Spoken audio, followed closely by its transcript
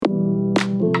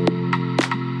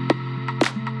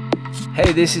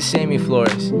Hey, this is Sammy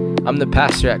Flores. I'm the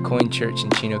pastor at Coin Church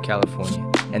in Chino,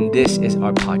 California, and this is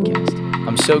our podcast.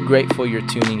 I'm so grateful you're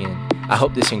tuning in. I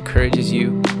hope this encourages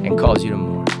you and calls you to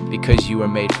more, because you were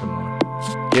made for more.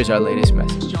 Here's our latest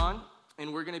message. John,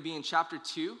 and we're going to be in chapter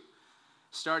 2,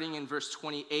 starting in verse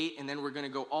 28, and then we're going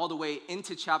to go all the way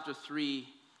into chapter 3,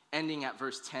 ending at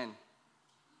verse 10.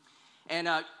 And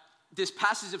this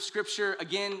passage of scripture,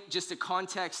 again, just a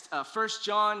context, 1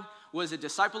 John was a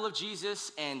disciple of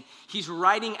Jesus, and he's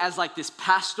writing as like this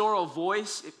pastoral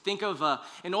voice. Think of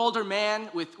an older man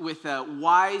with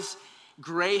wise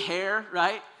gray hair,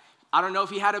 right? I don't know if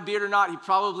he had a beard or not. He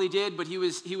probably did, but he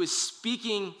was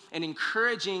speaking and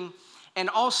encouraging, and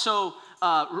also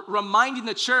reminding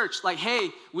the church, like, hey,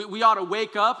 we ought to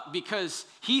wake up, because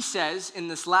he says in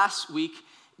this last week,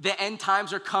 the end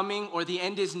times are coming, or the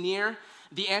end is near.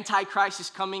 The Antichrist is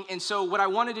coming. And so what I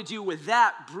wanted to do with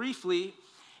that briefly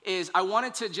is I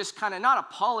wanted to just kind of not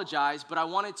apologize, but I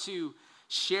wanted to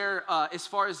share as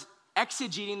far as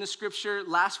exegeting the scripture.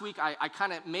 Last week, I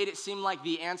kind of made it seem like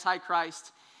the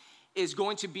Antichrist is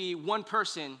going to be one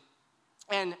person.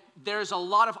 And there's a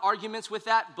lot of arguments with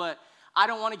that, but I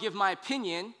don't want to give my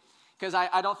opinion because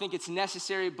I don't think it's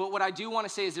necessary. But what I do want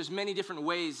to say is there's many different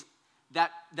ways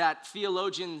that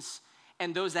theologians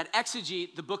and those that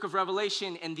exegete the book of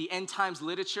Revelation and the end times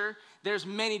literature, there's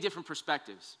many different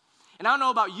perspectives. And I don't know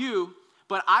about you,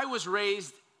 but I was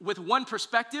raised with one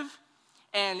perspective,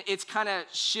 and it's kind of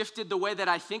shifted the way that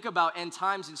I think about end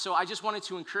times. And so I just wanted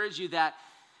to encourage you that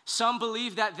some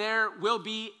believe that there will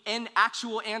be an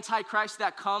actual Antichrist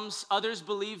that comes. Others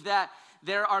believe that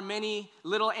there are many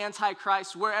little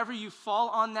Antichrists. Wherever you fall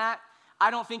on that,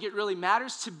 I don't think it really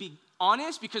matters, to be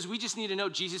honest, because we just need to know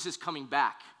Jesus is coming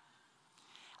back.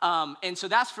 And so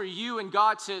that's for you and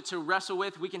God to wrestle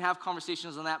with. We can have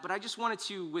conversations on that. But I just wanted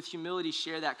to, with humility,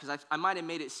 share that, because I might have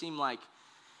made it seem like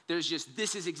there's just,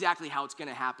 this is exactly how it's going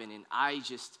to happen. And I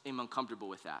just am uncomfortable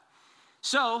with that.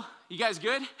 So, you guys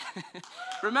good?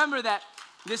 Remember that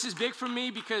this is big for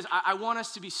me, because I want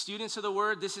us to be students of the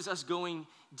word. This is us going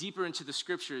deeper into the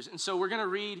scriptures. And so we're going to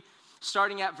read,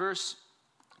 starting at verse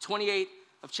 28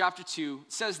 of chapter 2.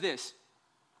 It says this: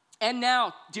 "And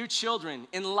now, dear children,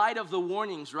 in light of the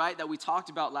warnings, right, that we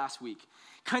talked about last week,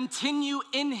 continue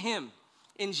in him,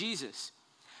 in Jesus,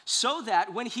 so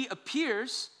that when he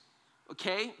appears,"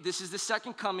 okay, this is the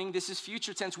second coming, this is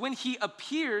future tense, "when he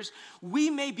appears, we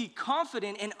may be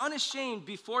confident and unashamed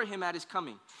before him at his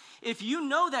coming. If you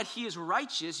know that he is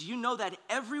righteous, you know that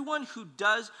everyone who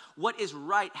does what is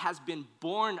right has been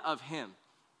born of him.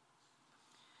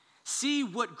 See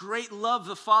what great love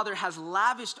the Father has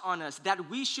lavished on us,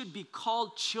 that we should be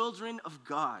called children of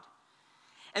God.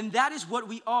 And that is what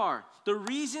we are. The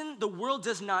reason the world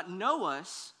does not know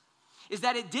us is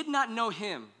that it did not know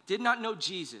him, did not know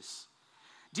Jesus.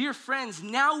 Dear friends,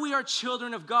 now we are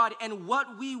children of God, and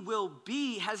what we will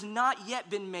be has not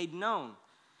yet been made known.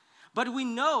 But we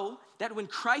know that when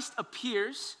Christ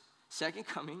appears, second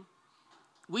coming,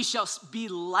 we shall be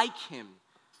like him,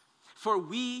 for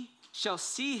we shall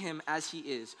see him as he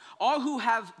is. All who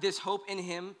have this hope in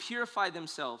him purify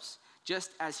themselves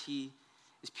just as he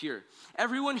is pure.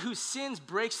 Everyone who sins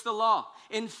breaks the law.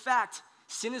 In fact,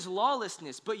 sin is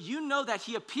lawlessness. But you know that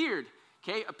he appeared."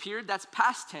 Okay, appeared, that's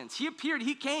past tense. He appeared,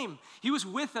 he came. He was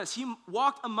with us. He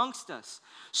walked amongst us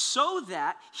so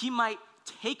that he might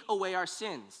take away our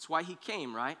sins. That's why he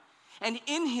came, right? "And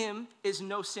in him is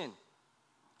no sin.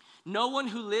 No one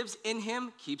who lives in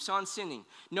him keeps on sinning.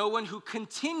 No one who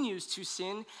continues to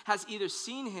sin has either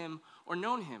seen him or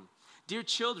known him. Dear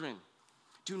children,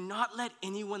 do not let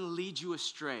anyone lead you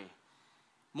astray."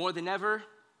 More than ever,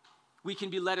 we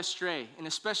can be led astray, and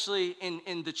especially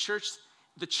in the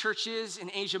churches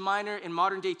in Asia Minor, in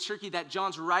modern-day Turkey that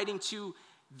John's writing to,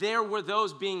 there were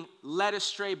those being led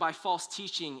astray by false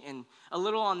teaching, and a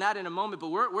little on that in a moment, but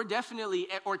we're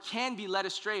definitely, or can be led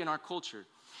astray in our culture.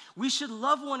 We should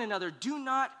love one another.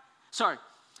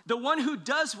 The one who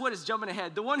does what is, jumping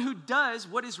ahead, the one who does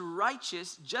what is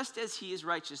righteous, just as he is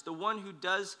righteous. The one who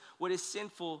does what is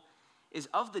sinful is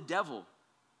of the devil,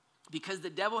 because the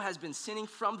devil has been sinning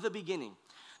from the beginning.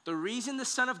 The reason the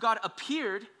Son of God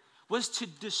appeared was to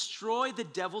destroy the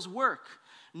devil's work.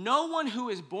 No one who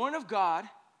is born of God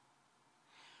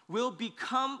will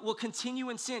continue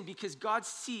in sin, because God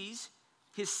sees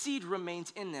his seed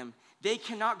remains in them. They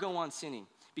cannot go on sinning,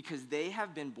 because they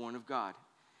have been born of God.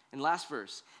 And last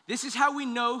verse. "This is how we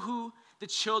know who the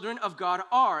children of God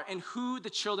are and who the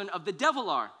children of the devil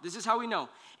are." This is how we know.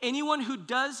 "Anyone who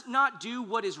does not do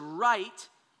what is right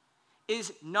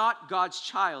is not God's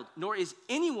child, nor is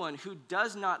anyone who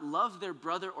does not love their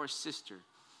brother or sister."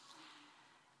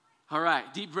 All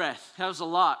right, deep breath. That was a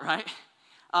lot, right?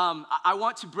 I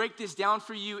want to break this down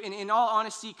for you, and in all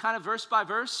honesty, kind of verse by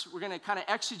verse. We're going to kind of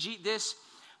exegete this,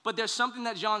 but there's something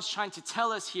that John's trying to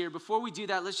tell us here. Before we do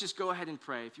that, let's just go ahead and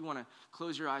pray. If you want to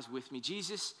close your eyes with me.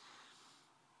 Jesus,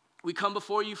 we come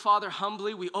before you, Father,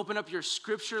 humbly. We open up your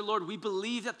scripture, Lord. We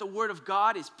believe that the word of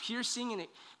God is piercing and it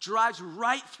drives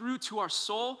right through to our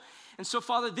soul. And so,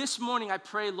 Father, this morning I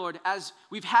pray, Lord, as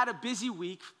we've had a busy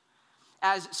week,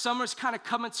 as summer's kind of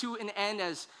coming to an end,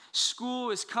 as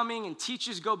school is coming and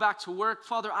teachers go back to work,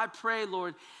 Father, I pray,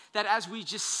 Lord, that as we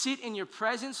just sit in your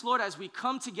presence, Lord, as we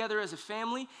come together as a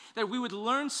family, that we would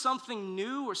learn something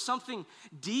new or something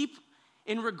deep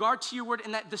in regard to your word,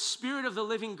 and that the Spirit of the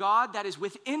living God that is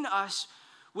within us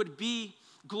would be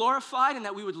glorified, and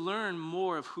that we would learn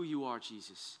more of who you are,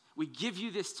 Jesus. We give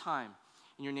you this time.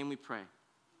 In your name we pray.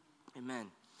 Amen.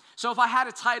 So if I had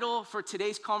a title for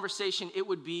today's conversation, it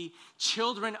would be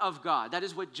Children of God. That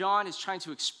is what John is trying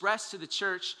to express to the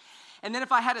church. And then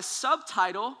if I had a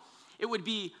subtitle, it would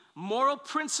be Moral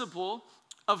Principle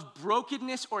of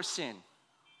Brokenness or Sin.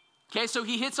 Okay, so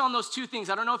he hits on those two things.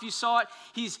 I don't know if you saw it.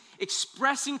 He's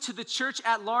expressing to the church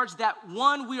at large that,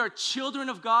 one, we are children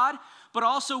of God, but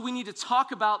also we need to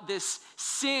talk about this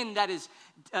sin that is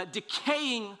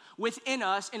decaying within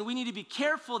us, and we need to be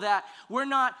careful that we're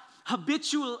not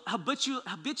habitually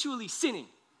sinning.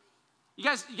 You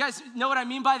guys know what I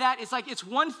mean by that? It's like it's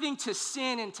one thing to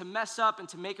sin and to mess up and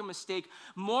to make a mistake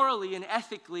morally and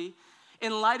ethically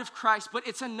in light of Christ, but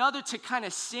it's another to kind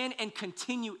of sin and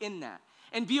continue in that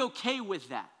and be okay with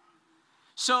that.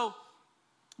 So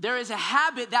there is a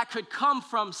habit that could come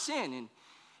from sin.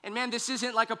 And man, this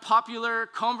isn't like a popular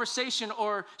conversation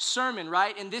or sermon,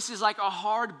 right? And this is like a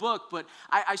hard book, but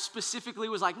I specifically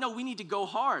was like, no, we need to go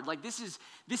hard. Like this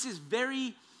is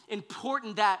very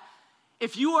important that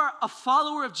if you are a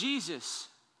follower of Jesus,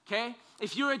 okay?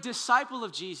 If you're a disciple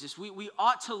of Jesus, we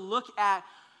ought to look at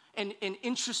and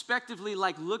introspectively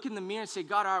like look in the mirror and say,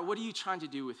 God, all right, what are you trying to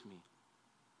do with me?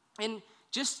 And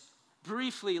just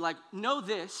briefly, like know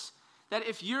this, that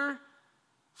if you're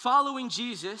following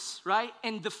Jesus, right?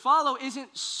 And the follow isn't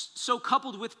so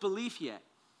coupled with belief yet.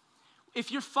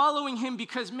 If you're following him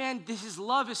because, man, his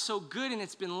love is so good and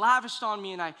it's been lavished on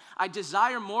me and I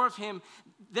desire more of him,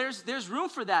 there's room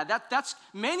for that. That's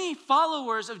many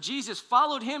followers of Jesus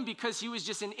followed him because he was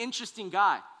just an interesting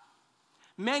guy.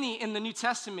 Many in the New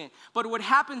Testament. But what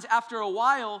happens after a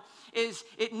while is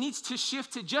it needs to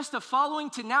shift to just a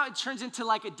following to now it turns into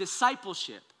like a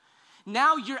discipleship.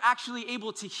 Now you're actually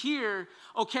able to hear,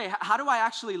 okay, how do I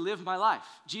actually live my life?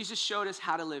 Jesus showed us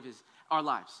how to live our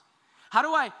lives. How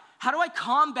do I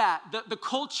combat the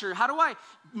culture? How do I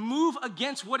move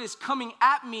against what is coming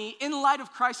at me in light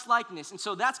of Christ's likeness? And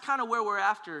so that's kind of where we're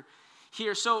after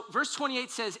here. So verse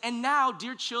 28 says, and now,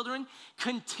 dear children,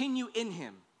 continue in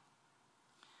him.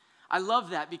 I love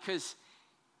that because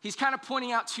he's kind of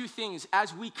pointing out two things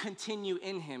as we continue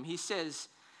in him. He says,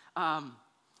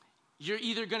 you're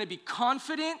either going to be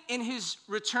confident in his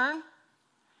return.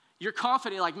 You're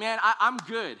confident, like, man, I'm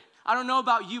good. I don't know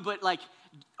about you, but like,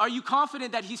 are you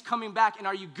confident that he's coming back and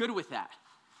are you good with that?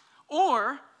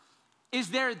 Or is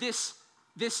there this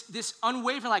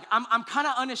unwavering, like, I'm kind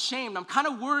of unashamed. I'm kind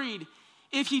of worried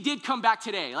if he did come back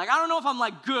today. Like, I don't know if I'm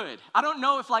like good. I don't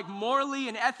know if like morally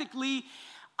and ethically,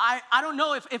 I don't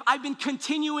know if I've been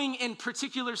continuing in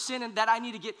particular sin and that I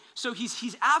need to get, so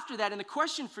he's after that. And the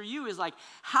question for you is like,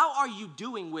 how are you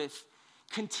doing with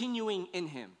continuing in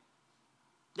him?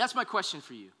 That's my question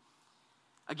for you.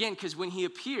 Again, because when he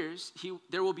appears,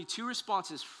 there will be two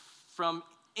responses from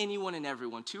anyone and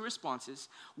everyone, two responses.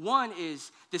 One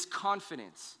is this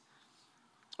confidence,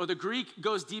 or the Greek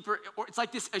goes deeper, or it's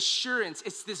like this assurance,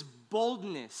 it's this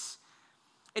boldness.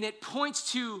 And it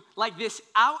points to like this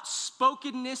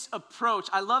outspokenness approach.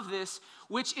 I love this,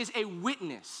 which is a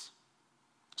witness.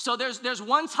 So there's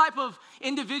one type of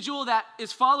individual that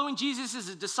is following Jesus, is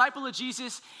a disciple of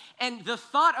Jesus, and the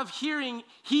thought of hearing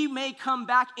he may come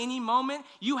back any moment,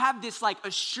 you have this like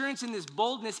assurance and this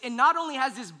boldness. And not only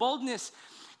has this boldness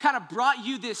kind of brought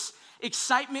you this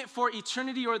excitement for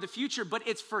eternity or the future, but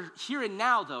it's for here and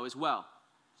now though as well.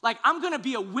 Like, I'm gonna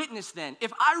be a witness then.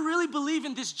 If I really believe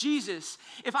in this Jesus,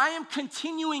 if I am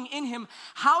continuing in him,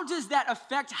 how does that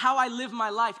affect how I live my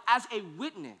life as a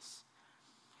witness?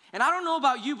 And I don't know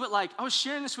about you, but like, I was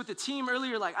sharing this with the team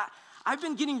earlier, like, I've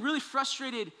been getting really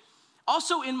frustrated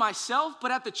also in myself,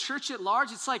 but at the church at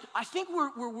large. It's like, I think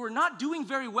we're not doing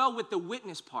very well with the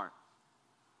witness part.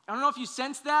 I don't know if you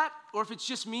sense that or if it's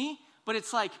just me, but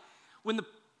it's like, when the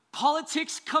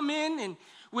politics come in and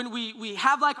when we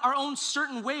have like our own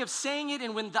certain way of saying it,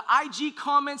 and when the IG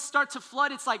comments start to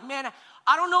flood, it's like, man,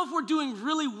 I don't know if we're doing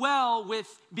really well with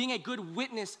being a good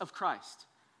witness of Christ.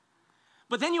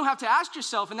 But then you have to ask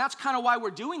yourself, and that's kind of why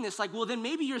we're doing this, like, well, then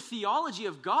maybe your theology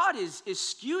of God is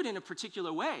skewed in a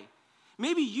particular way.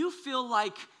 Maybe you feel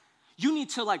like you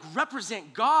need to like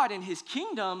represent God and his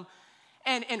kingdom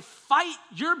and fight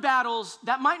your battles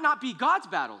that might not be God's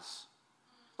battles.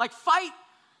 Like fight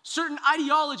certain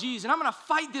ideologies, and I'm gonna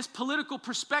fight this political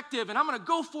perspective, and I'm gonna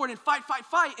go for it and fight.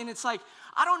 And it's like,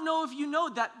 I don't know if you know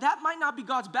that might not be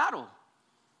God's battle.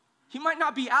 He might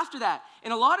not be after that.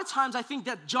 And a lot of times I think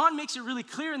that John makes it really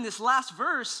clear in this last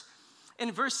verse.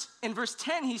 In verse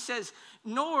 10, he says,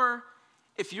 nor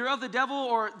if you're of the devil,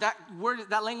 or that word,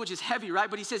 that language is heavy, right?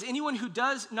 But he says, anyone who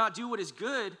does not do what is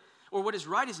good or what is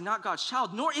right is not God's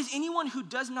child, nor is anyone who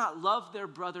does not love their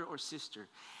brother or sister.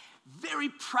 Very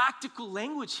practical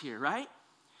language here, right?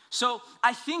 So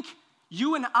I think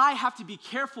you and I have to be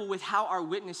careful with how our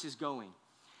witness is going.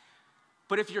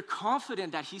 But if you're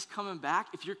confident that he's coming back,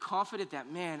 if you're confident that,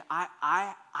 man,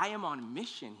 I am on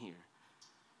mission here.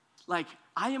 Like,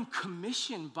 I am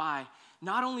commissioned by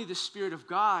not only the Spirit of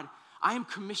God, I am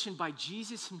commissioned by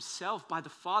Jesus himself, by the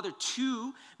Father,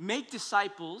 to make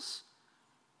disciples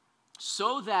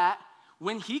so that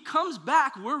when he comes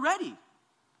back, we're ready.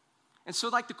 And so,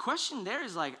 like, the question there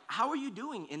is, like, how are you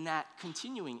doing in that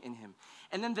continuing in him?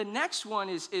 And then the next one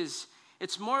is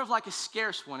it's more of like a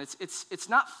scarce one. It's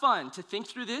not fun to think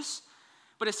through this,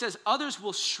 but it says, others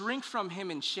will shrink from him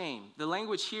in shame. The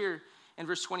language here in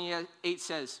verse 28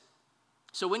 says,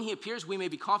 so when he appears, we may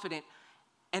be confident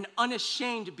and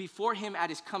unashamed before him at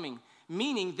his coming.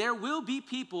 Meaning there will be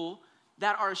people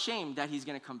that are ashamed that he's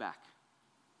gonna come back.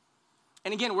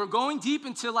 And again, we're going deep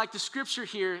into like the scripture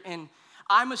here, and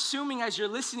I'm assuming as you're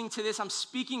listening to this, I'm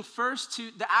speaking first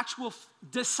to the actual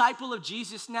disciple of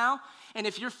Jesus now. And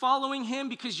if you're following him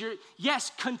because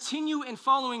yes, continue in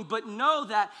following, but know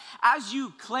that as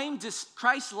you claim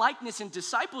Christ's likeness and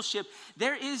discipleship,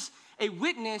 there is a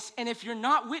witness. And if you're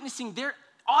not witnessing, there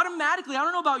automatically, I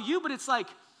don't know about you, but it's like,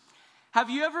 have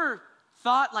you ever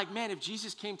thought like, man, if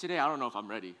Jesus came today, I don't know if I'm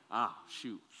ready. I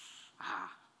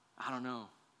don't know.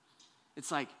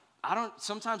 It's like,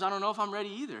 sometimes I don't know if I'm ready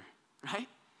either. Right?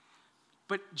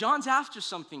 But John's after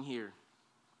something here.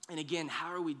 And again,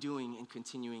 how are we doing in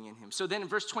continuing in him? So then in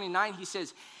verse 29, he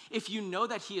says, if you know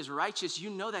that he is righteous, you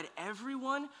know that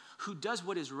everyone who does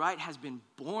what is right has been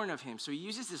born of him. So he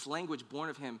uses this language,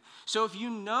 born of him. So if you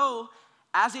know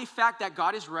as a fact that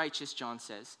God is righteous, John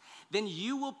says, then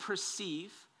you will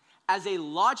perceive as a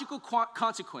logical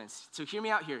consequence. So hear me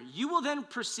out here. You will then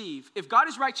perceive, if God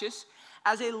is righteous,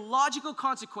 as a logical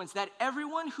consequence that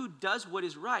everyone who does what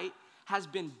is right has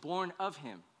been born of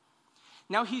him.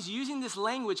 Now he's using this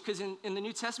language because in the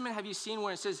New Testament, have you seen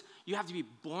where it says you have to be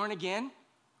born again,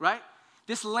 right?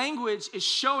 This language is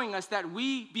showing us that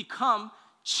we become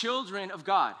children of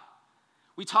God.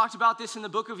 We talked about this in the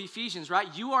book of Ephesians, right?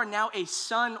 You are now a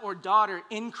son or daughter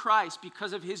in Christ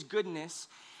because of his goodness,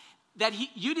 that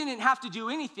you didn't have to do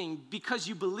anything. Because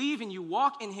you believe and you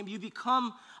walk in him, you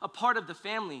become a part of the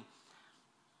family.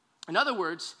 In other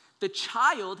words, the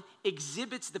child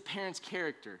exhibits the parent's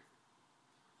character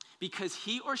because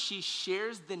he or she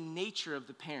shares the nature of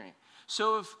the parent.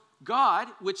 So if God,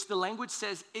 which the language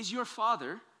says is your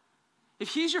father, if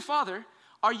he's your father,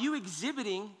 are you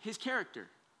exhibiting his character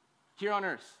here on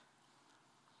earth?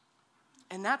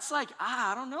 And that's like,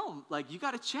 I don't know. Like, you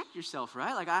got to check yourself,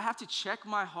 right? Like, I have to check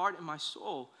my heart and my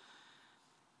soul.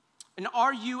 And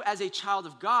are you, as a child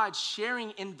of God,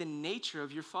 sharing in the nature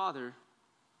of your father?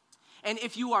 And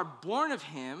if you are born of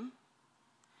him,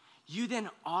 you then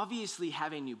obviously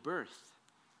have a new birth.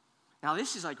 Now,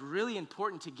 this is like really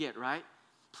important to get, right?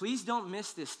 Please don't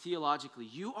miss this theologically.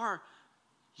 You are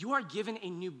given a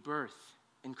new birth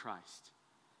in Christ,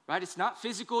 right? It's not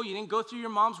physical. You didn't go through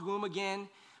your mom's womb again,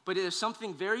 but it is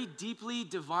something very deeply,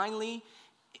 divinely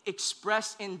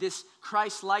expressed in this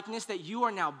Christ likeness that you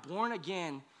are now born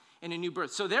again in a new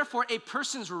birth. So therefore, a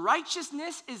person's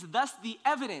righteousness is thus the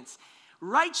evidence.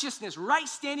 Righteousness, right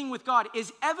standing with God,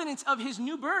 is evidence of his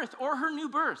new birth or her new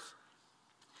birth,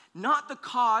 not the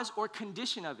cause or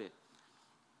condition of it.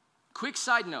 Quick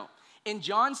side note, in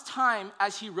John's time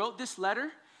as he wrote this letter,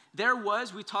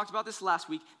 we talked about this last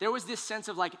week, there was this sense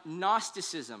of like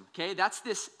Gnosticism, okay? That's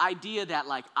this idea that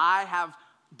like I have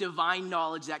divine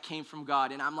knowledge that came from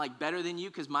God and I'm like better than you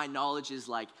because my knowledge is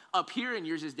like up here and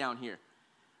yours is down here,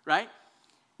 right?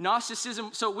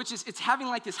 Gnosticism, it's having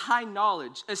like this high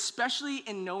knowledge, especially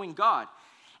in knowing God.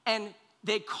 And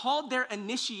they called their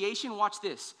initiation, watch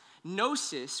this,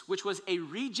 gnosis, which was a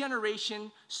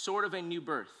regeneration, sort of a new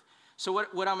birth. So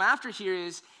what I'm after here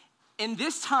is, in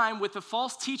this time with the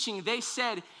false teaching, they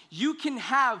said, you can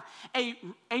have a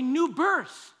new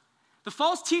birth. The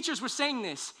false teachers were saying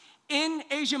this. in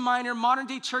Asia Minor, modern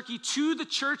day Turkey, to the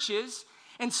churches,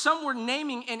 and some were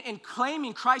naming and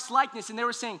claiming Christ's likeness, and they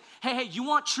were saying, hey, you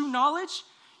want true knowledge?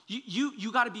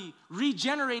 You got to be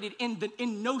regenerated in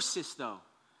gnosis, though,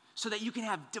 so that you can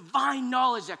have divine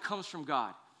knowledge that comes from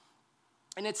God.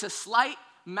 And it's a slight,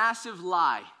 massive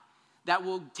lie that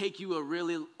will take you a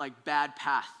really bad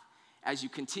path as you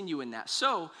continue in that.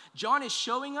 So John is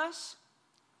showing us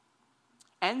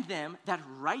and them that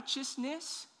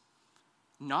righteousness,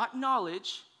 not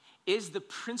knowledge, is the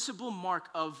principal mark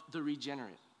of the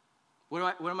regenerate.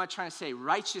 What am I trying to say?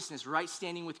 Righteousness, right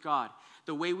standing with God,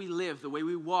 the way we live, the way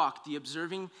we walk, the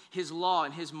observing his law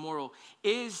and his moral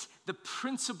is the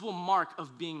principal mark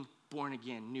of being born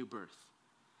again, new birth.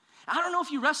 I don't know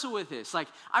if you wrestle with this.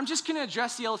 I'm just going to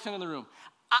address the elephant in the room.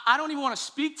 I don't even want to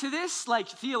speak to this,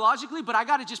 theologically, but I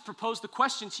got to just propose the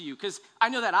question to you because I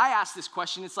know that I asked this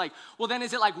question. It's well, then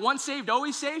is it once saved,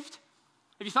 always saved?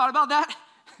 Have you thought about that?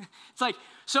 It's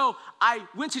so I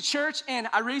went to church and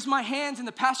I raised my hands and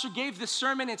the pastor gave this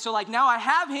sermon. And so now I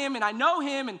have him and I know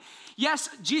him. And yes,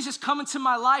 Jesus come into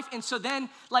my life. And so then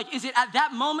is it at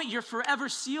that moment you're forever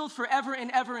sealed forever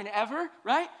and ever and ever,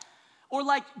 right? Or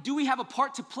do we have a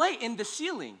part to play in the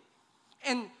sealing?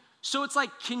 And so it's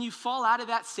can you fall out of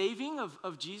that saving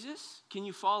of Jesus? Can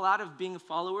you fall out of being a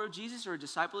follower of Jesus or a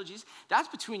disciple of Jesus? That's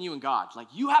between you and God.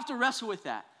 You have to wrestle with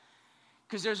that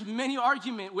because there's many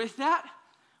argument with that.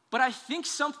 But I think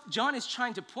John is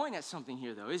trying to point at something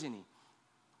here, though, isn't he?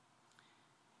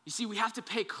 You see, we have to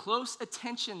pay close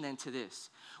attention then to this.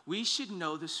 We should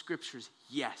know the scriptures,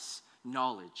 yes,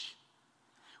 knowledge.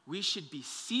 We should be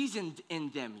seasoned in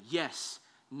them, yes,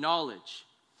 knowledge.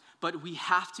 But we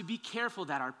have to be careful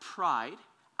that our pride,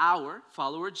 our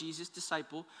follower, Jesus,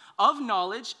 disciple, of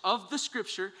knowledge, of the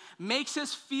scripture, makes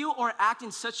us feel or act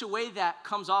in such a way that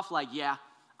comes off yeah,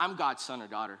 I'm God's son or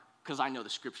daughter because I know the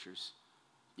scriptures.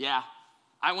 Yeah,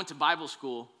 I went to Bible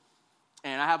school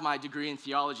and I have my degree in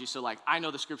theology, so I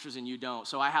know the scriptures and you don't.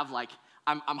 So I have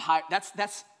I'm high.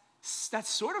 That's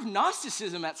sort of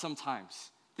Gnosticism at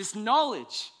sometimes. This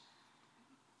knowledge,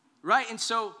 right? And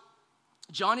so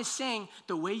John is saying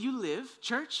the way you live,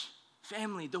 church,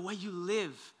 family, the way you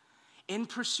live in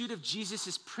pursuit of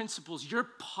Jesus' principles, your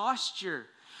posture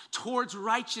towards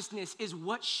righteousness is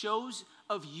what shows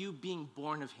of you being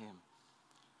born of him.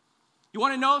 You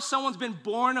want to know if someone's been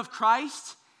born of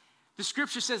Christ? The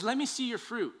scripture says, let me see your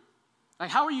fruit.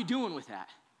 How are you doing with that?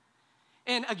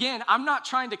 And again, I'm not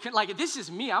trying to, this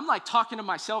is me. I'm talking to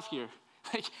myself here.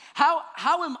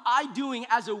 How am I doing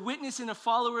as a witness and a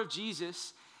follower of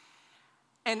Jesus?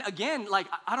 And again,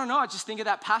 I don't know, I just think of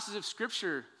that passage of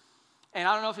scripture. And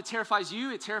I don't know if it terrifies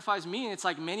you, it terrifies me. And it's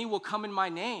many will come in my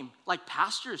name,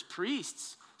 pastors,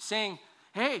 priests, saying,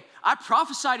 hey, I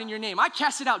prophesied in your name. I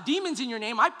casted out demons in your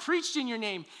name. I preached in your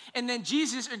name. And then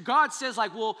Jesus or God says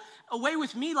well, away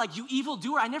with me, you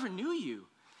evildoer. I never knew you.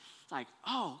 It's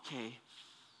oh, okay.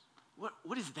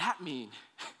 What does that mean?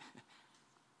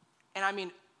 And I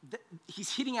mean,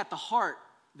 he's hitting at the heart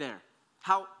there.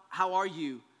 How are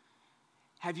you?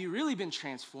 Have you really been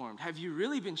transformed? Have you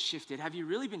really been shifted? Have you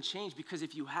really been changed? Because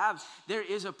if you have, there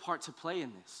is a part to play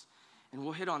in this. And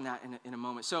we'll hit on that in a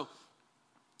moment. So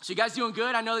you guys doing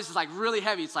good? I know this is really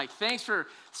heavy. It's thanks for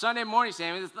Sunday morning,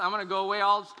 Sam. I'm going to go away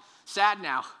all sad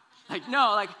now. No,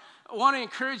 I want to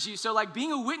encourage you. So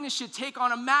being a witness should take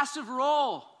on a massive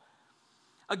role.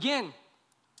 Again,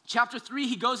 chapter 3,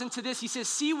 he goes into this. He says,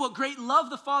 see what great love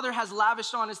the Father has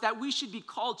lavished on us that we should be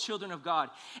called children of God.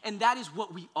 And that is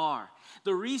what we are.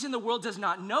 The reason the world does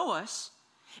not know us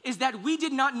is that we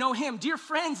did not know him. Dear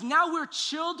friends, now we're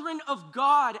children of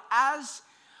God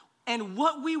and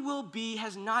what we will be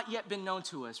has not yet been known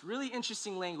to us. Really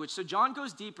interesting language. So John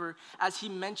goes deeper as he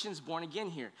mentions born again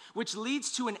here, which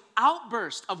leads to an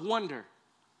outburst of wonder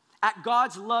at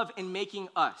God's love in making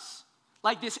us.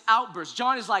 This outburst.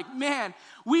 John is man,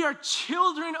 we are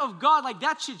children of God.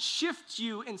 That should shift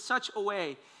you in such a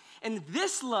way. And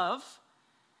this love,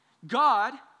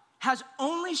 God has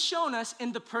only shown us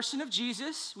in the person of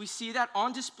Jesus. We see that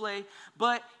on display,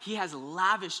 but he has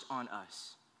lavished on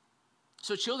us.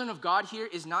 So children of God here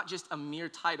is not just a mere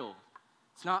title.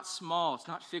 It's not small, it's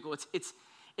not fickle,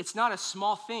 it's not a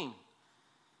small thing.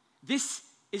 This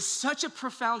is such a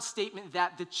profound statement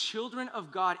that the children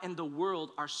of God and the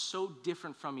world are so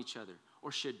different from each other,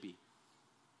 or should be.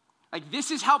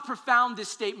 This is how profound this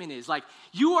statement is.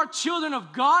 You are children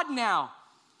of God now.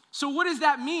 So what does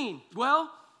that mean? Well,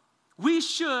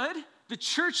 the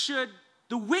church should,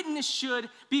 the witness should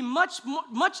be much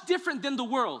different than the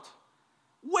world.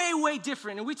 Way, way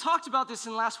different. And we talked about this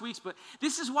in last week's, but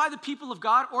this is why the people of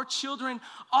God or children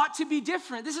ought to be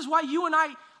different. This is why you and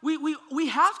I, we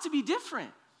have to be different.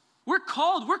 We're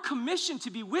called, we're commissioned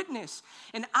to be witness.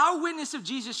 And our witness of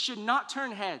Jesus should not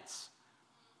turn heads.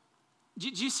 Do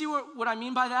you see what I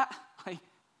mean by that?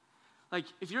 Like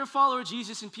if you're a follower of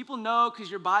Jesus and people know because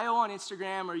your bio on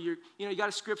Instagram or you got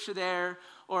a scripture there,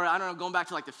 or I don't know, going back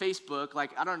to like the Facebook,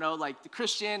 like I don't know, like the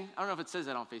Christian, I don't know if it says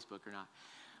that on Facebook or not.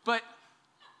 But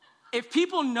if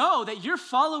people know that you're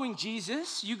following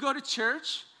Jesus, you go to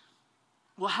church,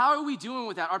 well, how are we doing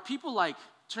with that? Are people like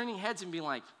turning heads and being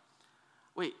like,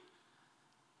 wait,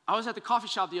 I was at the coffee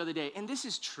shop the other day, and this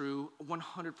is true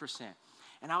 100%.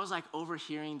 And I was like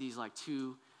overhearing these like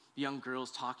two young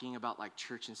girls talking about like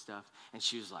church and stuff. And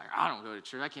she was like, I don't go to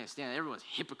church. I can't stand it. Everyone's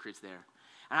hypocrites there.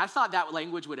 And I thought that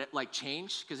language would like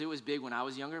change because it was big when I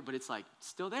was younger, but it's like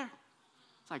still there.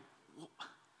 It's like, well,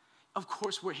 of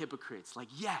course we're hypocrites. Like,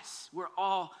 yes, we're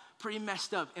all pretty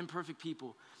messed up, imperfect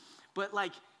people. But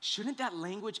like, shouldn't that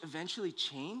language eventually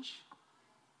change?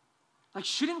 Like,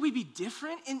 shouldn't we be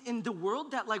different in the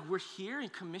world that like we're here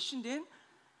and commissioned in?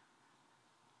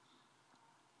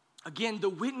 Again, the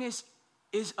witness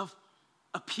is of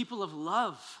a people of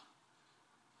love.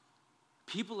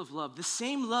 People of love. The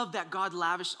same love that God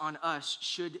lavished on us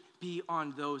should be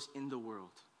on those in the world.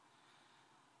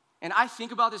 And I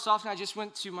think about this often. I just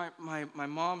went to my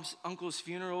mom's uncle's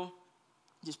funeral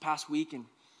this past week,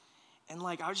 and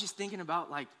like I was just thinking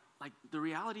about like the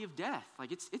reality of death.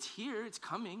 Like it's here, it's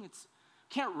coming. You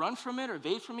can't run from it or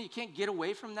evade from it. You can't get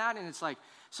away from that. And it's like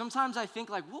sometimes I think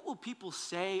like, what will people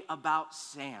say about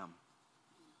Sam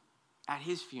at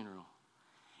his funeral?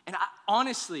 And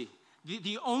honestly,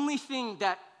 the only thing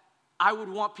that I would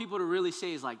want people to really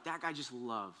say is like, that guy just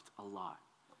loved a lot.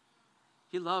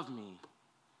 He loved me.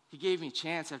 He gave me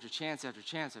chance after chance after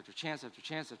chance after chance after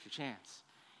chance after chance.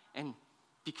 And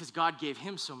because God gave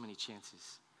him so many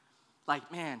chances.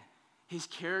 Like, man, his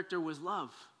character was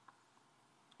love.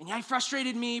 And yeah, he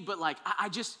frustrated me, but like,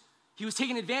 he was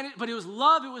taking advantage, but it was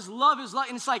love, it was love, it was love.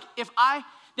 And it's like,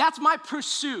 that's my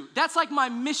pursuit. That's like my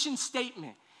mission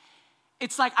statement.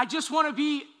 It's like, I just want to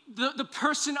be the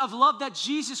person of love that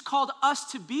Jesus called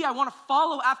us to be. I want to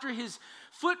follow after his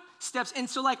footsteps. And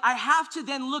so like, I have to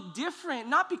then look different,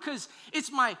 not because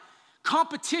it's my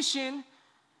competition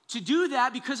to do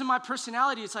that because of my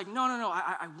personality. It's like, no.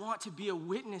 I want to be a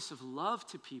witness of love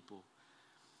to people.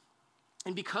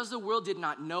 And because the world did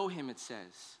not know him, it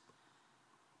says.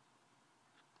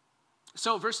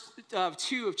 So verse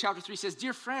 2 of chapter 3 says,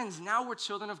 dear friends, now we're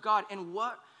children of God, and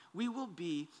what we will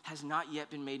be has not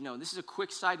yet been made known. This is a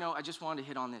quick side note. I just wanted to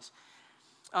hit on this.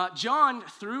 John,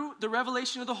 through the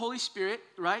revelation of the Holy Spirit,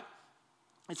 right?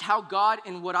 It's how God,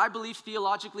 and what I believe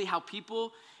theologically, how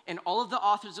people and all of the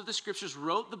authors of the scriptures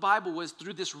wrote the Bible was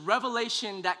through this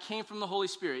revelation that came from the Holy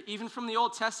Spirit. Even from the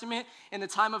Old Testament in the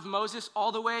time of Moses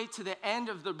all the way to the end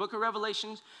of the book of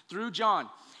Revelations through John.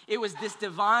 It was this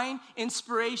divine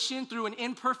inspiration through an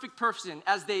imperfect person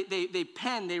as they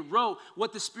penned, they wrote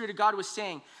what the Spirit of God was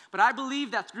saying. But I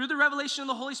believe that through the revelation of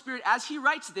the Holy Spirit, as he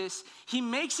writes this, he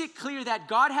makes it clear that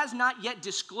God has not yet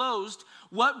disclosed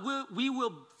what we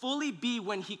will fully be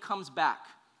when he comes back.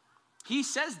 He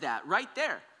says that right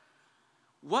there.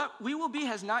 What we will be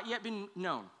has not yet been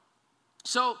known.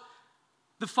 So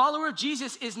the follower of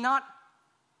Jesus is not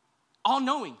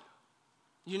all-knowing.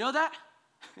 You know that?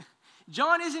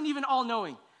 John isn't even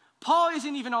all-knowing. Paul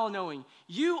isn't even all-knowing.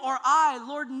 You or I,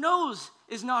 Lord knows,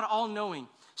 is not all-knowing.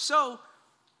 So,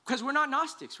 because we're not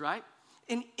Gnostics, right?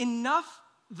 And enough,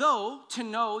 though, to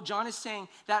know, John is saying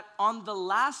that on the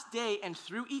last day and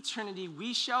through eternity,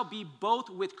 we shall be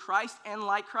both with Christ and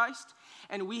like Christ.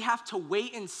 And we have to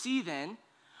wait and see then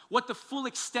what the full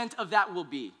extent of that will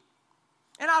be.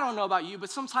 And I don't know about you, but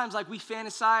sometimes like we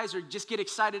fantasize or just get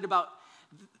excited about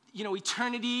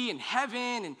eternity and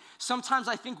heaven. And sometimes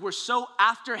I think we're so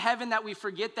after heaven that we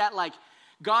forget that like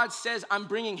God says, I'm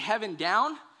bringing heaven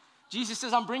down. Jesus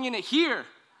says, I'm bringing it here.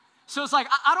 So it's like,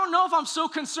 I don't know if I'm so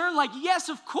concerned. Like, yes,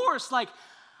 of course. Like,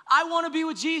 I want to be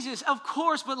with Jesus, of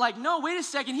course. But like, no, wait a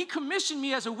second. He commissioned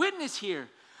me as a witness here.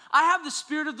 I have the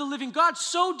Spirit of the living God.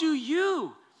 So do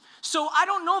you. So I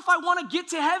don't know if I want to get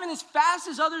to heaven as fast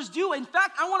as others do. In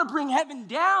fact, I want to bring heaven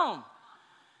down.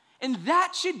 And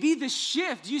that should be the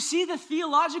shift. Do you see the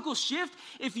theological shift?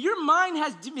 If your mind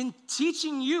has been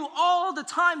teaching you all the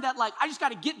time that like, I just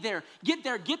got to get there,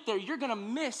 you're going to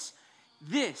miss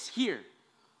this here.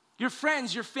 Your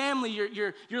friends, your family,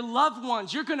 your loved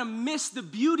ones, you're going to miss the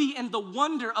beauty and the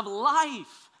wonder of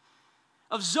life,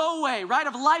 of Zoe, right?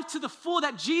 Of life to the full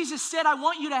that Jesus said, I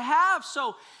want you to have.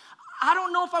 So I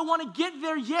don't know if I want to get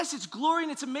there. Yes, it's glory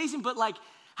and it's amazing, but like,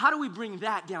 how do we bring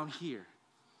that down here?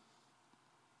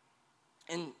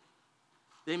 And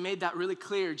they made that really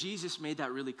clear. Jesus made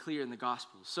that really clear in the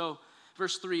Gospels. So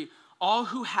Verse 3, all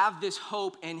who have this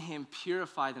hope in him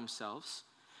purify themselves,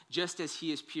 just as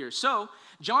he is pure. So,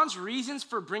 John's reasons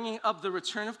for bringing up the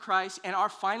return of Christ and our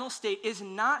final state is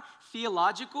not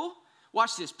theological.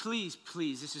 Watch this, please,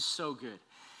 this is so good.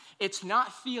 It's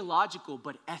not theological,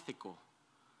 but ethical.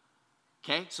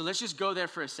 Okay, so let's just go there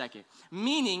for a second.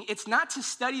 Meaning, it's not to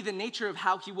study the nature of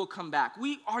how he will come back.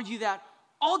 We argue that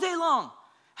all day long,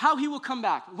 how he will come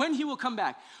back, when he will come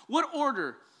back, what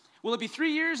order. Will it be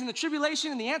 3 years in the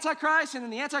tribulation and the Antichrist, and then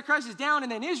the Antichrist is down,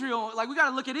 and then Israel? Like, we got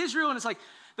to look at Israel, and it's like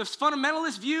the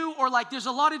fundamentalist view, or like there's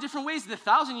a lot of different ways. The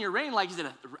 1,000-year reign, like, is it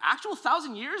an actual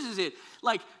 1,000 years? Is it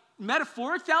like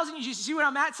metaphoric 1,000 years? You see what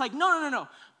I'm at? It's like, no.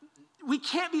 We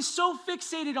can't be so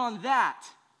fixated on that.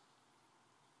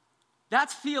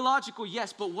 That's theological,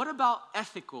 yes, but what about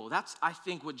ethical? That's, I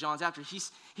think, what John's after.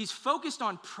 He's focused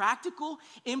on practical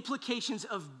implications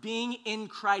of being in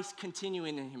Christ,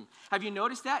 continuing in him. Have you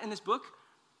noticed that in this book?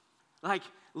 Like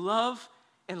love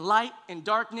and light and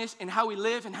darkness and how we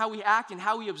live and how we act and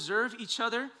how we observe each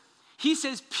other. He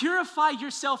says, purify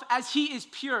yourself as he is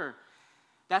pure.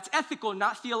 That's ethical,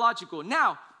 not theological.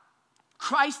 Now,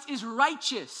 Christ is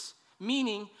righteous,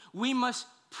 meaning we must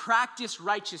practice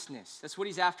righteousness. That's what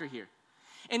he's after here.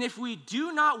 And if we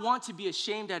do not want to be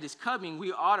ashamed at his coming,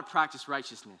 we ought to practice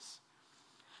righteousness.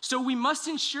 So we must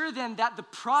ensure then that the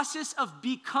process of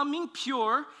becoming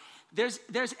pure, there's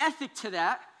ethic to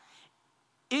that,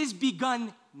 is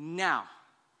begun now,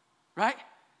 right?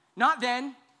 Not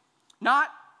then, not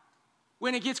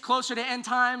when it gets closer to end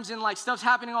times and like stuff's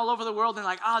happening all over the world and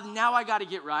like, now I got to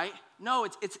get right. No,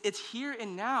 it's here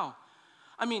and now.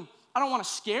 I mean, I don't want to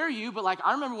scare you, but like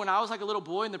I remember when I was like a little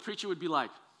boy and the preacher would be like,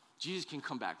 Jesus can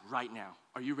come back right now.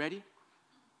 Are you ready?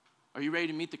 Are you ready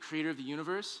to meet the creator of the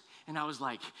universe? And I was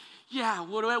like, yeah,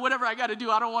 whatever I got to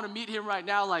do. I don't want to meet him right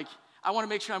now. Like, I want to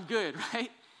make sure I'm good, right?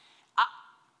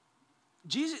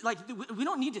 Jesus, like, we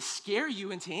don't need to scare you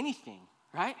into anything,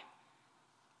 right?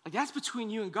 Like, that's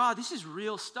between you and God. This is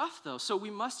real stuff, though. So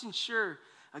we must ensure,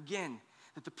 again,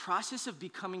 that the process of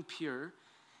becoming pure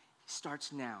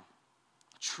starts now.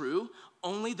 True,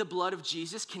 only the blood of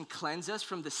Jesus can cleanse us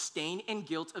from the stain and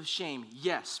guilt of shame.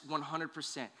 Yes,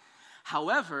 100%.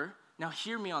 However, now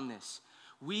hear me on this.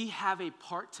 We have a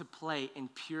part to play in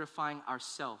purifying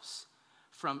ourselves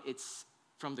from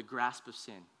the grasp of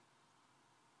sin.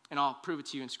 And I'll prove it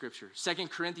to you in Scripture. 2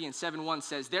 Corinthians 7:1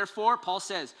 says, therefore, Paul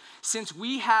says, since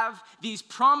we have these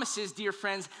promises, dear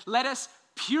friends, let us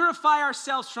purify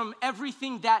ourselves from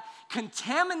everything that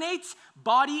contaminates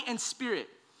body and spirit,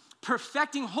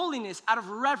 perfecting holiness out of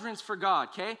reverence for God,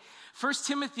 okay? 1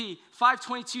 Timothy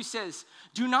 5:22 says,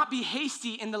 do not be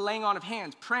hasty in the laying on of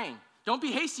hands, praying. Don't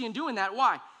be hasty in doing that.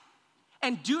 Why?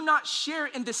 And do not share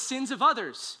in the sins of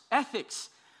others. Ethics.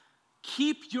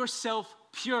 Keep yourself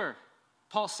pure,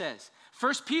 Paul says.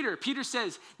 1 Peter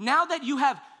says, now that you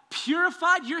have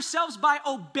purified yourselves by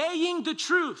obeying the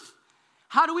truth.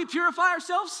 How do we purify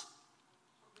ourselves?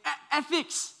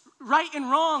 Ethics, right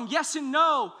and wrong, yes and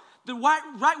no. The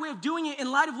right way of doing it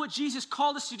in light of what Jesus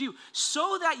called us to do,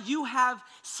 so that you have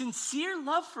sincere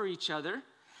love for each other,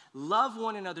 love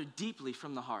one another deeply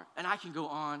from the heart. And I can go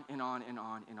on and on and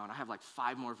on and on. I have like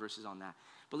 5 more verses on that.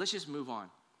 But let's just move on.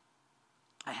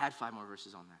 I had 5 more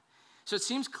verses on that. So it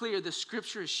seems clear the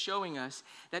scripture is showing us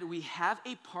that we have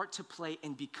a part to play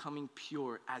in becoming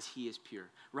pure as he is pure,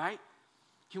 right?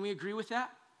 Can we agree with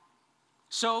that?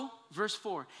 So, verse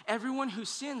 4, everyone who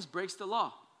sins breaks the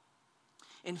law.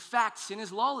 In fact, sin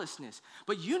is lawlessness.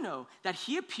 But you know that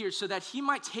he appeared so that he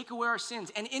might take away our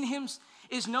sins, and in him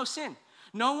is no sin.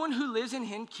 No one who lives in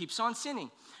him keeps on sinning.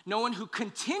 No one who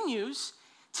continues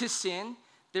to sin,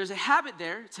 there's a habit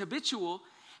there, it's habitual,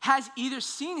 has either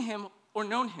seen him or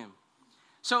known him.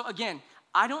 So again,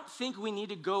 I don't think we need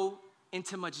to go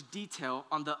into much detail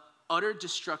on the utter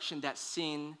destruction that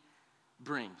sin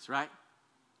brings, right?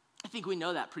 I think we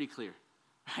know that pretty clear,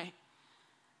 right?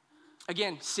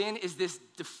 Again, sin is this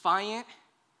deviant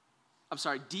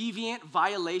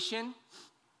violation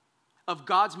of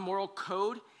God's moral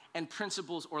code and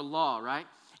principles or law, right?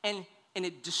 And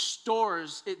it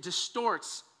distorts,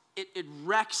 it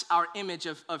wrecks our image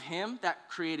of him that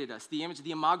created us, the image of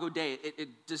the imago Dei. It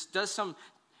just does some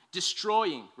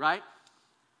destroying, right?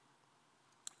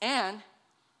 And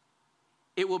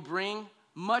it will bring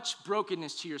much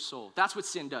brokenness to your soul. That's what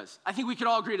sin does. I think we could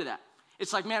all agree to that.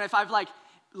 It's like, man, if I've like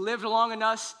lived long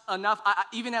enough,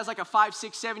 even as like a 5,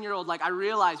 6, 7-year-old, like I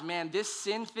realize, man, this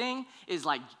sin thing is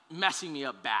like messing me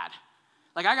up bad.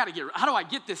 Like how do I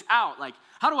get this out? Like,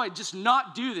 how do I just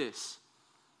not do this?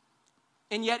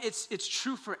 And yet it's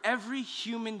true for every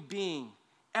human being,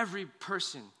 every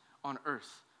person on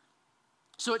earth.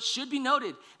 So it should be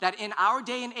noted that in our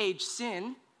day and age,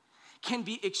 sin can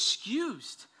be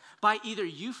excused by either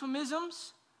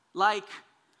euphemisms like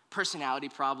personality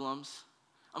problems.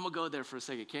 I'm gonna go there for a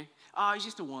second, okay? Oh, he's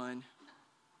just a 1.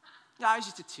 No, he's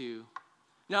just a 2.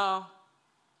 No.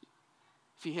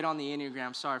 If you hit on the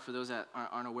Enneagram, sorry for those that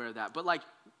aren't aware of that. But like,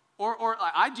 or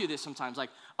I do this sometimes,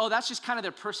 like, oh, that's just kind of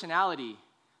their personality.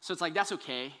 So it's like, that's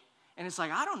okay. And it's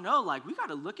like, I don't know, like, we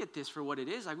gotta look at this for what it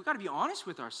is. Like, we gotta be honest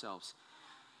with ourselves.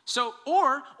 So,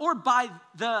 or by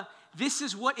this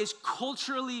is what is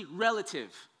culturally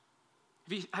relative.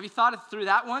 Have you thought through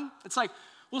that one? It's like,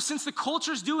 well, since the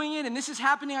culture's doing it and this is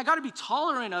happening, I gotta be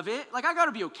tolerant of it. Like, I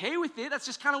gotta be okay with it. That's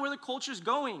just kind of where the culture's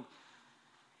going.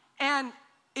 And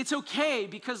it's okay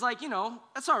because, like,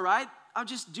 that's all right. I'll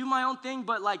just do my own thing.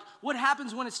 But, like, what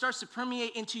happens when it starts to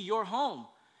permeate into your home,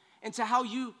 into how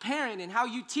you parent and how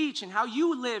you teach and how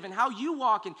you live and how you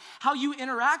walk and how you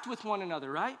interact with one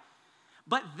another, right?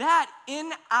 But that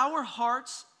in our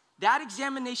hearts, that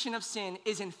examination of sin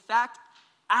is in fact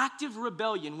active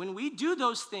rebellion. When we do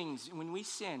those things, when we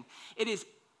sin, it is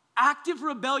active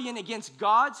rebellion against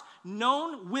God's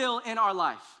known will in our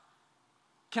life.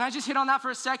 Can I just hit on that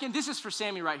for a second? This is for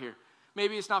Sammy right here.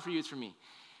 Maybe it's not for you, it's for me.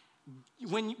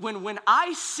 When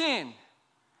I sin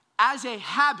as a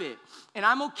habit and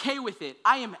I'm okay with it,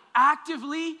 I am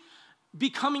actively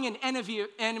becoming an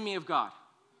enemy of God.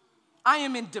 I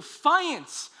am in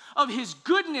defiance of his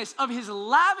goodness, of his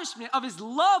lavishment, of his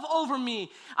love over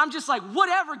me. I'm just like,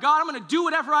 whatever, God, I'm gonna do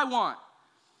whatever I want.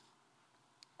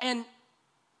 And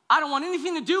I don't want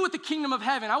anything to do with the kingdom of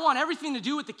heaven. I want everything to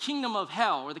do with the kingdom of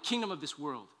hell or the kingdom of this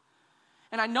world.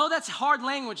 And I know that's hard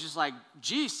language. It's like,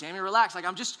 geez, Sammy, relax.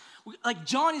 Like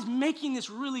John is making this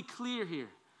really clear here.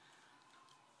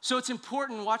 So it's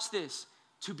important, watch this,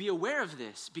 to be aware of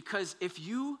this, because if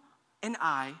you and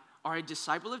I are a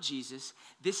disciple of Jesus,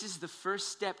 this is the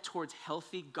first step towards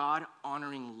healthy,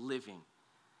 God-honoring living.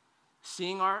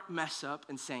 Seeing our mess up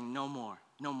and saying, no more,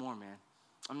 man.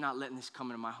 I'm not letting this come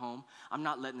into my home. I'm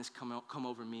not letting this come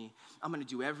over me. I'm gonna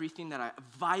do everything that I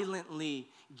violently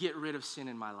get rid of sin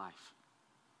in my life.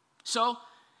 So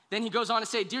then he goes on to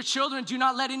say, dear children, do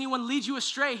not let anyone lead you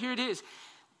astray. Here it is.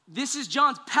 This is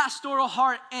John's pastoral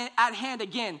heart at hand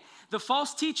again. The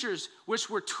false teachers, which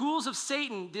were tools of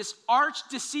Satan, this arch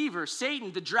deceiver,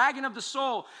 Satan, the dragon of the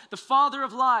soul, the father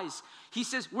of lies. He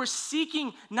says,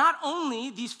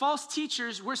 these false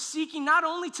teachers, we're seeking not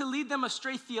only to lead them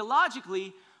astray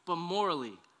theologically, but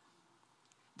morally.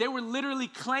 They were literally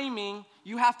claiming,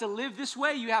 you have to live this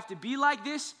way, you have to be like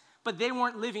this, but they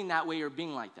weren't living that way or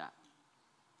being like that.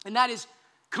 And that is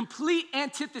complete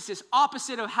antithesis,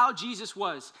 opposite of how Jesus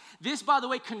was. This, by the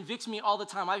way, convicts me all the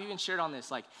time. I've even shared on this,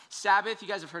 like Sabbath. You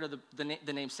guys have heard of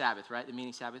the name Sabbath, right? The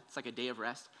meaning Sabbath. It's like a day of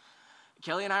rest.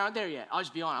 Kelly and I aren't there yet. I'll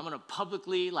just be honest. I'm going to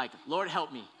publicly, like, Lord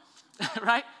help me,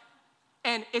 right?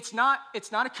 And it's not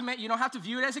a command. You don't have to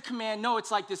view it as a command. No,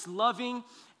 it's like this loving,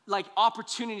 like,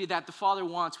 opportunity that the Father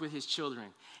wants with his children.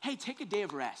 Hey, take a day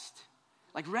of rest.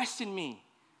 Like, rest in me.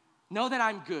 Know that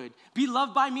I'm good. Be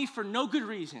loved by me for no good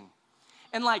reason.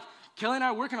 And like, Kelly and I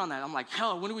are working on that. I'm like,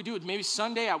 hell, when do we do it? Maybe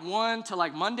Sunday at 1 to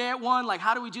like Monday at 1? Like,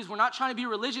 how do we do this? We're not trying to be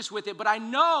religious with it, but I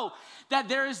know that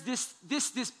there is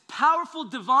this powerful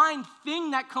divine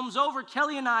thing that comes over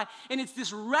Kelly and I, and it's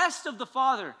this rest of the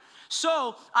Father.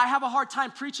 So I have a hard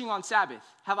time preaching on Sabbath.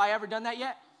 Have I ever done that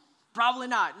yet? Probably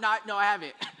not. No, I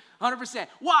haven't. 100%.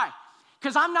 Why?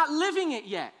 Because I'm not living it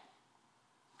yet.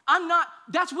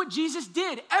 That's what Jesus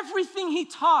did. Everything he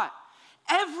taught,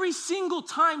 every single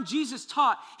time Jesus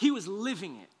taught, he was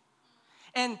living it.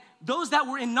 And those that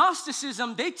were in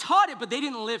Gnosticism, they taught it, but they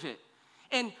didn't live it.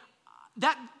 And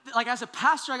that, like, as a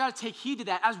pastor, I got to take heed to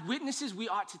that. As witnesses, we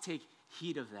ought to take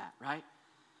heed of that, right?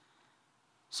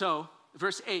 So,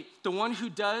 verse 8, the one who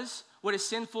does what is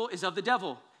sinful is of the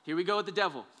devil. Here we go with the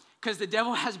devil. Because the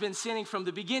devil has been sinning from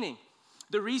the beginning.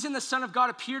 The reason the Son of God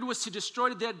appeared was to destroy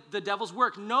the devil's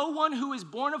work. No one who is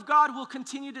born of God will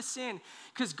continue to sin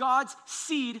because God's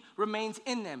seed remains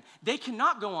in them. They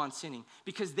cannot go on sinning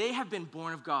because they have been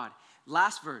born of God.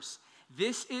 Last verse.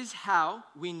 This is how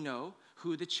we know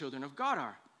who the children of God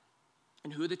are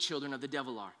and who the children of the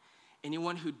devil are.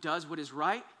 Anyone who does what is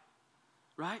right,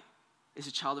 is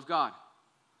a child of God.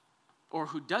 Or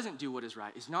who doesn't do what is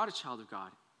right is not a child of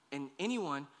God. And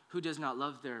anyone who does not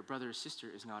love their brother or sister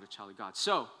is not a child of God.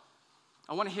 So,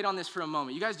 I want to hit on this for a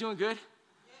moment. You guys doing good?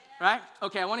 Yeah. Right?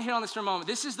 Okay, I want to hit on this for a moment.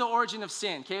 This is the origin of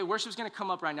sin, okay? Worship's going to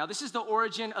come up right now. This is the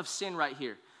origin of sin right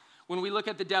here. When we look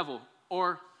at the devil,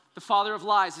 or the father of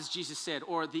lies, as Jesus said,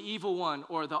 or the evil one,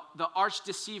 or the arch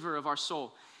deceiver of our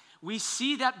soul. we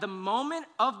see that the moment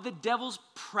of the devil's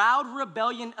proud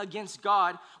rebellion against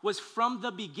God was from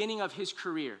the beginning of his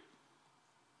career.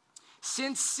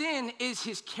 Since sin is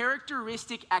his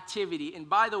characteristic activity, and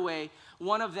by the way,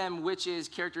 one of them which is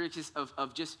characteristics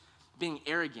of just being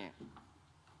arrogant,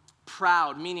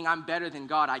 proud, meaning I'm better than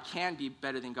God, I can be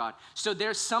better than God. So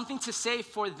there's something to say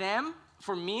for them,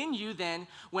 for me and you then,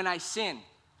 when I sin.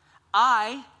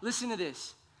 Listen to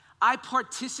this, I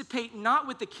participate not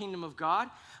with the kingdom of God,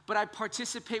 but I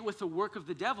participate with the work of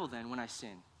the devil then when I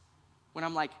sin. When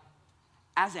I'm like,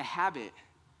 as a habit,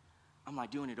 I'm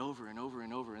like doing it over and over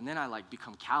and over, and then I like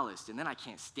become calloused, and then I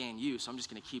can't stand you, so I'm just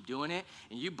gonna keep doing it,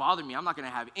 and you bother me, I'm not gonna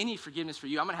have any forgiveness for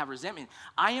you, I'm gonna have resentment.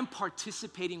 I am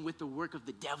participating with the work of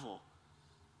the devil.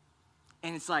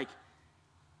 And it's like,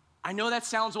 I know that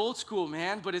sounds old school,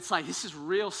 man, but it's like, this is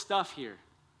real stuff here.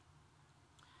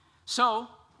 So,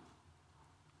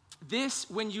 this,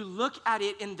 when you look at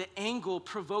it in the angle,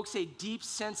 provokes a deep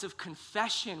sense of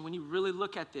confession when you really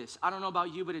look at this. I don't know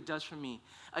about you, but it does for me.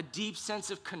 A deep sense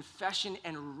of confession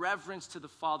and reverence to the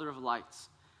Father of lights,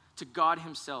 to God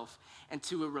himself, and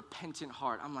to a repentant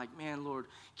heart. I'm like, man, Lord,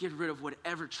 get rid of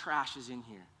whatever trash is in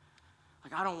here.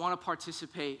 Like, I don't want to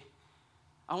participate.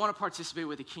 I want to participate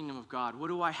with the kingdom of God. What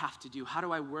do I have to do? How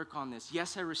do I work on this?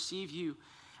 Yes, I receive you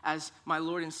as my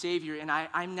Lord and Savior, and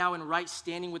I'm now in right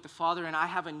standing with the Father, and I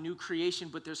have a new creation,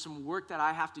 but there's some work that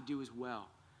I have to do as well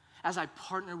as I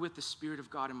partner with the Spirit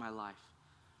of God in my life.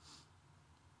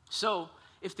 So,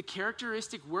 if the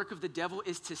characteristic work of the devil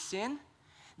is to sin,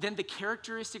 then the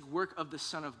characteristic work of the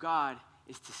Son of God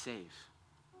is to save.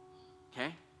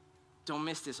 Okay? Don't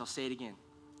miss this, I'll say it again.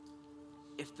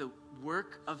 If the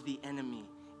work of the enemy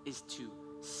is to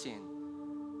sin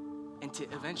and to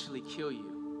eventually kill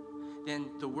you, then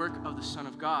the work of the Son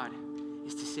of God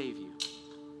is to save you,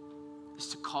 is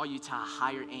to call you to a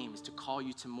higher aim, is to call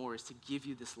you to more, is to give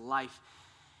you this life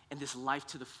and this life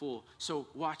to the full. So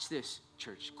watch this,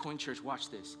 church, Coin Church,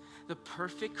 watch this. The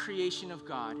perfect creation of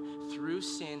God through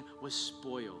sin was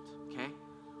spoiled, okay?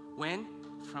 When?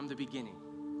 From the beginning,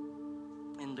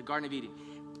 in the Garden of Eden.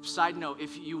 Side note,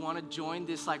 if you want to join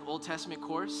this like Old Testament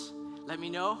course, let me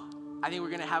know. I think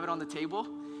we're gonna have it on the table.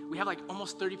 We have like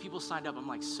almost 30 people signed up. I'm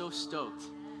like so stoked.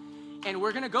 And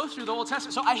we're gonna go through the Old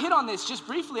Testament. So I hit on this just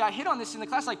briefly. I hit on this in the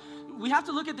class. Like, we have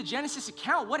to look at the Genesis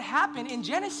account. What happened in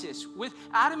Genesis with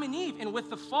Adam and Eve and with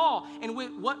the fall and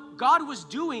with what God was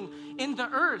doing in the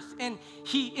earth. And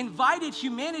he invited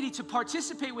humanity to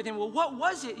participate with him. Well, what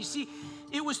was it? You see,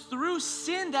 it was through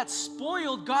sin that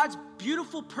spoiled God's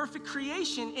beautiful, perfect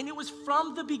creation. And it was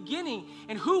from the beginning.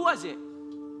 And who was it?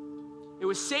 It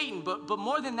was Satan, but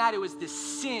more than that, it was this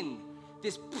sin,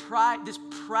 this pride, this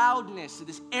proudness,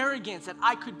 this arrogance that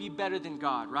I could be better than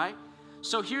God, right?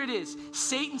 So here it is.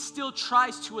 Satan still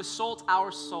tries to assault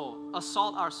our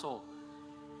soul.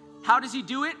 How does he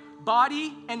do it?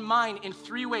 Body and mind in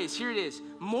three ways. Here it is.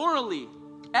 Morally,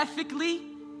 ethically,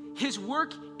 his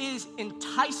work is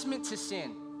enticement to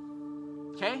sin.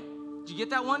 Okay? Did you get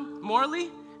that one?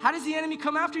 Morally, how does the enemy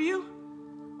come after you?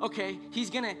 Okay, he's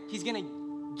gonna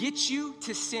get you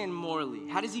to sin morally.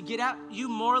 How does he get at you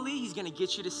morally? He's gonna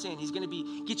get you to sin. He's gonna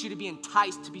get you to be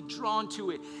enticed, to be drawn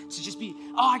to it, to just be,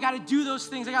 oh, I gotta do those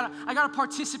things. I gotta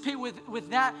participate with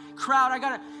that crowd. I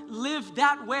gotta live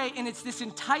that way. And it's this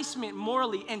enticement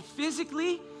morally. And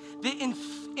physically, the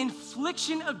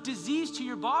infliction of disease to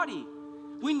your body.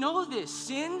 We know this.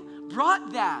 Sin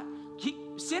brought that.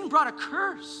 Sin brought a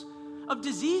curse of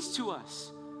disease to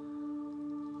us.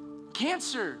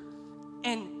 Cancer,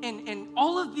 and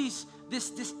all of this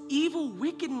evil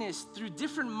wickedness through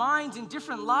different minds and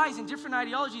different lies and different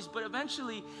ideologies, but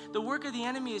eventually the work of the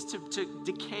enemy is to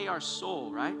decay our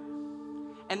soul, right?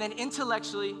 And then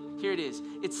intellectually, here it is.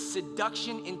 It's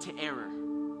seduction into error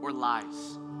or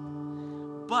lies.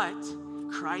 But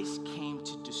Christ came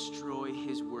to destroy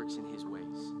his works and his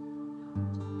ways.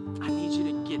 I need you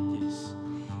to get this.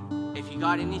 If you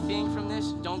got anything from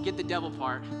this, don't get the devil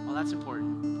part. Well, that's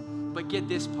important. But get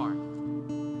this part.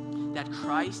 That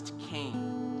Christ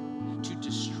came to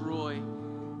destroy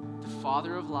the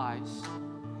father of lies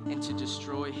and to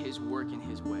destroy his work and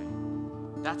his way.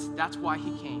 That's why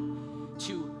he came.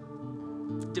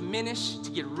 To diminish,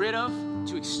 to get rid of,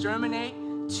 to exterminate,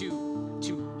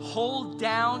 to hold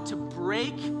down, to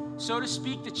break, so to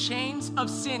speak, the chains of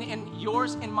sin in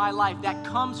yours and my life that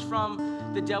comes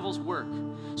from the devil's work.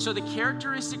 So the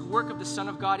characteristic work of the Son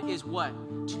of God is what?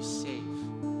 To save.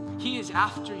 He is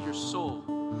after your soul.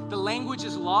 The language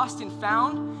is lost and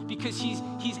found because he's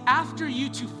after you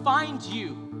to find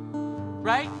you,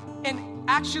 right? And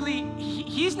actually,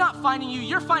 he's not finding you,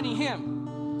 you're finding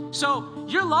him. So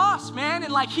you're lost, man,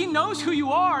 and like he knows who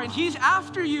you are and he's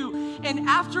after you. And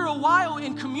after a while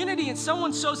in community and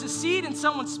someone sows a seed and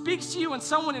someone speaks to you and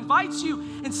someone invites you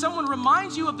and someone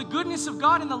reminds you of the goodness of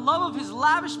God and the love of his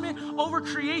lavishment over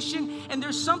creation, and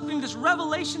there's something, this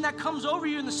revelation that comes over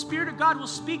you and the Spirit of God will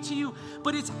speak to you,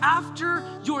 but it's after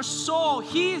your soul.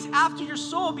 He is after your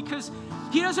soul because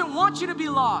he doesn't want you to be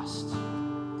lost.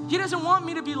 He doesn't want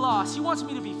me to be lost. He wants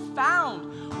me to be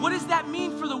found. What does that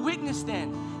mean for the witness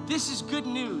then? This is good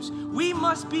news. We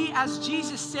must be, as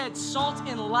Jesus said, salt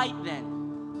and light then.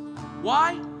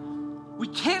 Why? We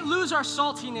can't lose our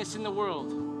saltiness in the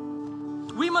world.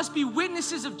 We must be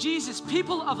witnesses of Jesus,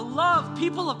 people of love,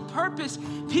 people of purpose,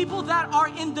 people that are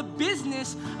in the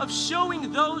business of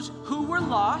showing those who were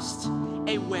lost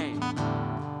a way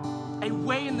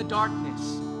in the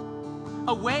darkness,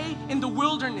 a way in the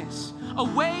wilderness, a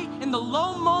way in the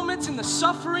low moments, in the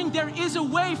suffering. There is a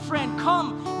way, friend.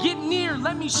 Come, get near.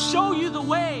 Let me show you the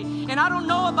way. And I don't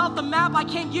know about the map. I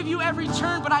can't give you every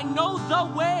turn, but I know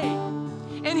the way.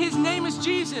 And his name is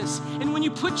Jesus. And when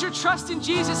you put your trust in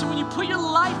Jesus, and when you put your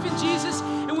life in Jesus,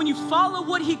 and when you follow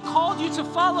what he called you to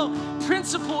follow,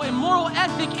 principle and moral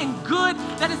ethic and good,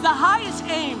 that is the highest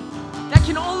aim that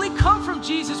can only come from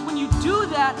Jesus. When you do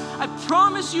that, I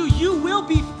promise you, you will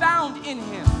be found in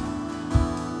him.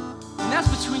 And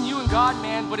that's between you and God,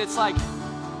 man, but it's like,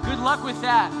 good luck with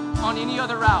that on any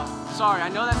other route. Sorry, I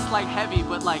know that's like heavy,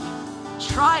 but like,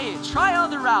 try it. Try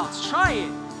other routes. Try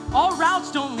it. All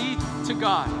routes don't lead to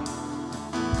God.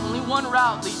 Only one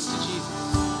route leads to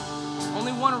Jesus.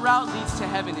 Only one route leads to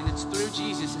heaven, and it's through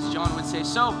Jesus, as John would say.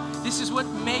 So this is what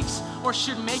makes or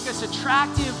should make us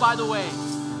attractive, by the way.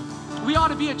 We ought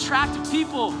to be attractive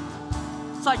people.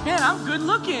 It's like, man, I'm good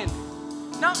looking.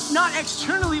 Not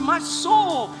externally, my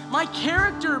soul, my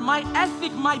character, my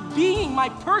ethic, my being, my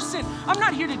person. I'm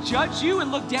not here to judge you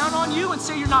and look down on you and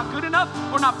say you're not good enough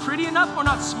or not pretty enough or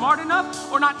not smart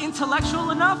enough or not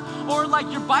intellectual enough or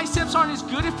like your biceps aren't as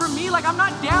good for me. Like I'm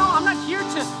not here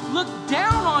to look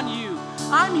down on you.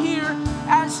 I'm here,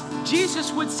 as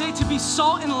Jesus would say, to be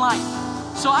salt and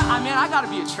light. So I gotta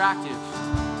be attractive.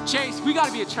 Chase, we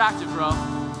gotta be attractive, bro.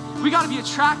 We gotta be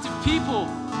attractive people.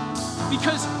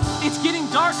 Because it's getting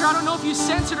darker. I don't know if you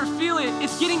sense it or feel it.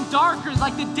 It's getting darker.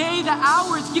 Like the day, the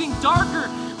hour, it's getting darker.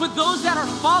 But those that are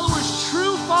followers,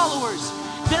 true followers,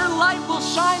 their light will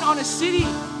shine on a city,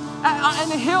 on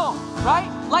a hill, right?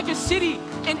 Like a city.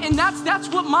 And that's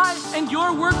what my and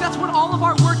your work, that's what all of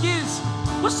our work is.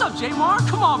 What's up, Jamar?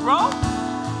 Come on, bro.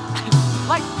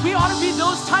 Like, we ought to be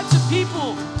those types of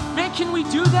people. Man, can we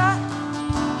do that?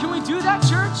 Can we do that,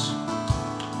 church?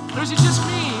 Or is it just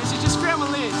me? Is it just Grandma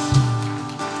Liz?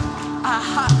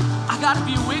 I gotta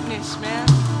be a witness, man.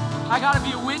 I gotta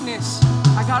be a witness.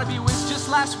 Just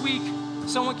last week,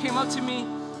 someone came up to me,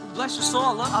 bless your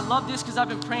soul, I love this because I've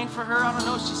been praying for her. I don't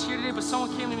know if she's here today, but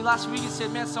someone came to me last week and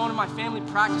said, man, someone in my family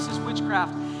practices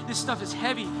witchcraft. This stuff is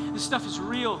heavy. This stuff is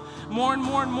real. More and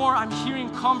more and more, I'm hearing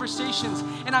conversations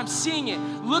and I'm seeing it.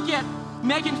 Look at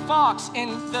Megan Fox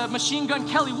and the Machine Gun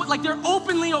Kelly. Like, they're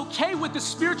openly okay with the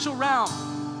spiritual realm.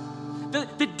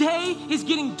 The day is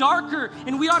getting darker,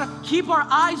 and we ought to keep our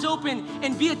eyes open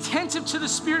and be attentive to the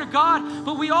Spirit of God,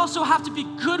 but we also have to be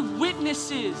good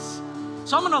witnesses.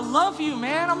 So I'm gonna love you,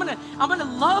 man. I'm gonna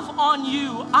love on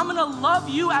you. I'm gonna love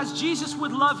you as Jesus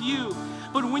would love you.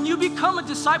 But when you become a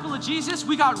disciple of Jesus,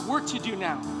 we got work to do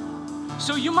now.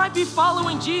 So you might be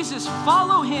following Jesus.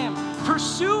 Follow him,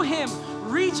 pursue him,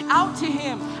 reach out to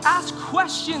him, ask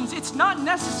questions. It's not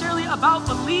necessarily about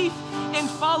belief and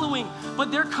following,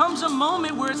 but there comes a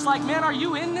moment where it's like, man, are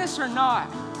you in this or not?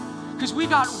 Because we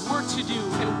got work to do,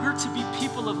 and we're to be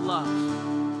people of love.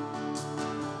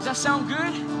 Does that sound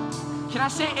good? Can I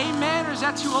say amen, or is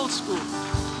that too old school?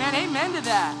 Man, amen to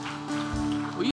that.